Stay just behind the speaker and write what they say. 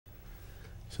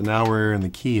So now we're in the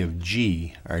key of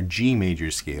G, our G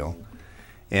major scale,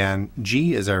 and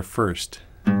G is our first.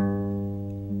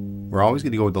 We're always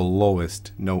going to go with the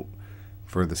lowest note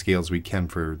for the scales we can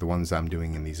for the ones I'm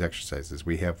doing in these exercises.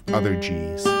 We have other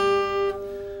G's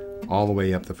all the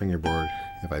way up the fingerboard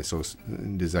if I so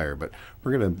desire, but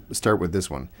we're going to start with this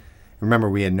one. Remember,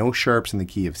 we had no sharps in the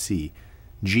key of C.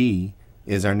 G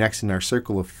is our next in our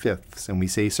circle of fifths, and we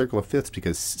say circle of fifths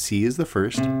because C is the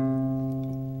first,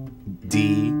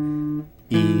 D,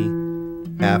 E,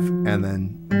 F, and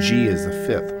then G is the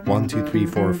fifth. 1, 2, 3,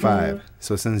 4, 5.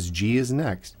 So since G is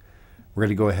next, we're going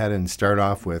to go ahead and start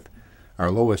off with our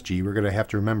lowest G. We're going to have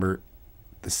to remember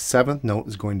the seventh note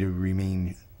is going to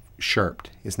remain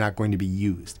sharped. It's not going to be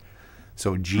used.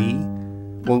 So G,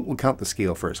 we'll count the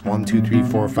scale first. 1, 2, 3,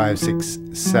 4, 5, 6,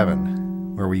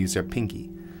 7, where we use our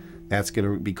pinky. That's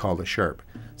going to be called a sharp.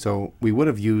 So we would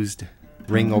have used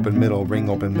ring, open, middle,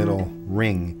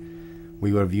 ring.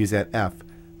 We would have used that F,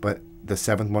 but the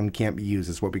seventh one can't be used.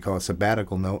 It's what we call a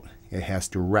sabbatical note. It has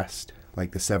to rest. Like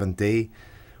the seventh day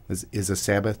is a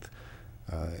Sabbath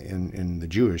in the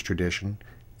Jewish tradition,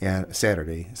 and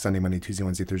Saturday, Sunday, Monday, Tuesday,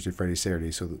 Wednesday, Thursday, Friday,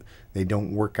 Saturday. So they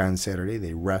don't work on Saturday.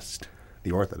 They rest,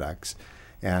 the Orthodox.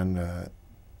 And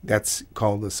that's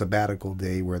called a sabbatical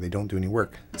day where they don't do any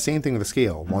work. Same thing with the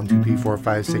scale. 1, 2, 3, 4,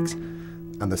 5, 6.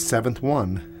 On the seventh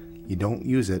one, you don't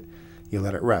use it. You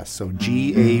let it rest. So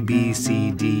G, A, B,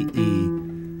 C, D, E.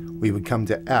 We would come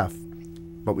to F,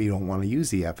 but we don't want to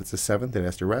use the F. It's the seventh. It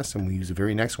has to rest, and we use the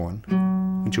very next one,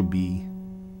 which will be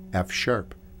F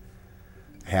sharp.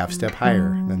 Half step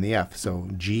higher than the F. So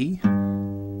G,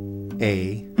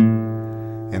 A,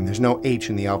 and there's no H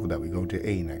in the alphabet. We go to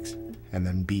A next. And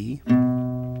then B,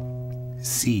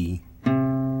 C,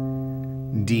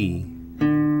 D,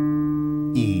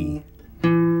 E,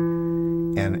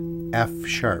 and F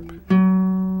sharp.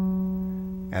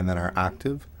 And then our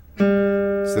octave,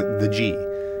 so the G.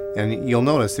 And you'll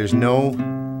notice there's no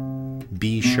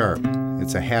B sharp.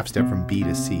 It's a half step from B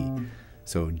to C.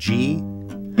 So G,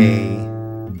 A,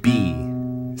 B,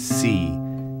 C,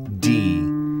 D,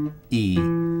 E,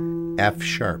 F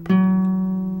sharp,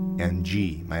 and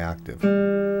G, my octave.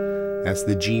 That's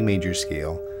the G major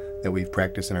scale that we've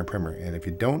practiced in our primer. And if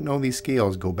you don't know these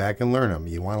scales, go back and learn them.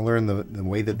 You want to learn the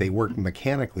way that they work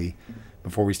mechanically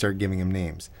before we start giving them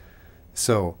names.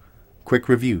 So, quick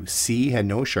review. C had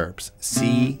no sharps.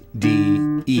 C,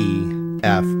 D, E,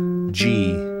 F,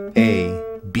 G,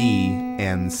 A, B,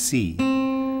 and C.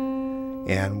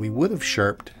 And we would have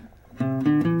sharped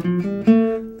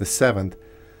the seventh,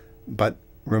 but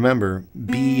remember,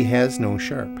 B has no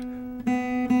sharp.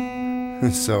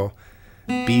 So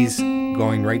B's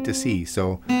going right to C.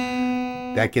 So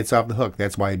that gets off the hook.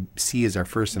 That's why C is our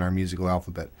first in our musical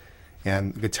alphabet.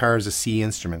 And guitar is a C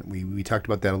instrument. We talked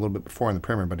about that a little bit before in the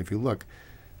primer, but if you look,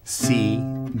 C,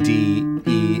 D,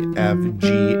 E, F, G,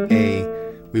 A,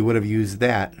 we would have used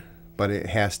that, but it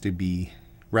has to be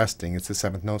resting. It's the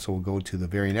seventh note, so we'll go to the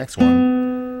very next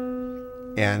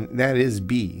one. And that is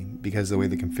B, because of the way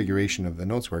the configuration of the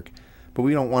notes work. But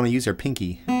we don't want to use our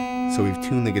pinky, so we've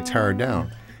tuned the guitar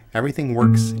down. Everything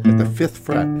works at the 5th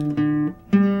fret,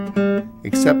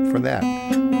 except for that.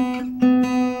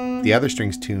 The other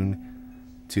string's tuned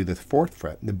to the 4th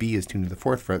fret. The B is tuned to the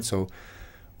 4th fret, so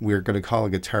we're going to call a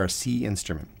guitar a C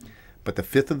instrument. But the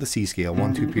 5th of the C scale,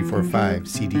 1, 2, 3, 4, 5,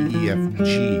 C, D, E, F,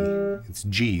 G, it's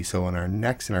G. So in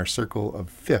our circle of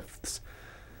fifths,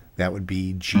 that would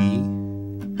be G,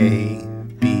 A,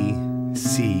 B,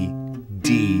 C,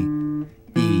 D,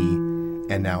 E,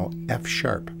 and now F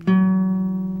sharp.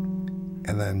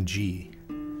 And then G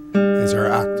is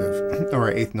our octave, or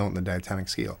our 8th note in the diatonic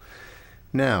scale.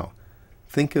 Now,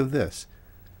 think of this.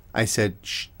 I said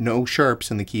no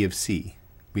sharps in the key of C.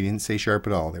 We didn't say sharp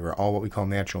at all. They were all what we call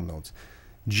natural notes.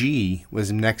 G was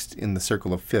next in the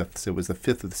circle of fifths. It was the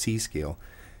 5th of the C scale.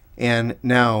 And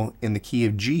now, in the key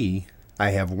of G,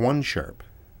 I have 1 sharp.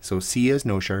 So C has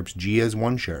no sharps, G has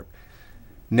 1 sharp.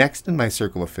 Next in my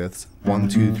circle of fifths, 1,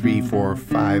 2, 3, 4,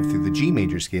 5 through the G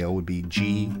major scale would be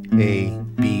G, A,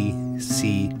 B,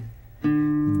 C,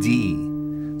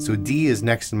 D. So D is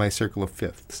next in my circle of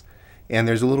fifths. And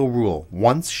there's a little rule.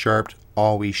 Once sharped,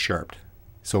 always sharped.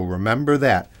 So remember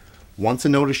that. Once a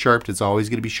note is sharped, it's always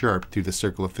going to be sharped through the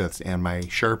circle of fifths. And my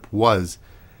sharp was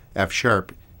F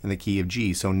sharp in the key of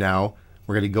G. So now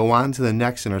we're going to go on to the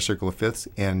next in our circle of fifths,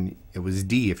 and it was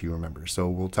D, if you remember. So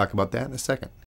we'll talk about that in a second.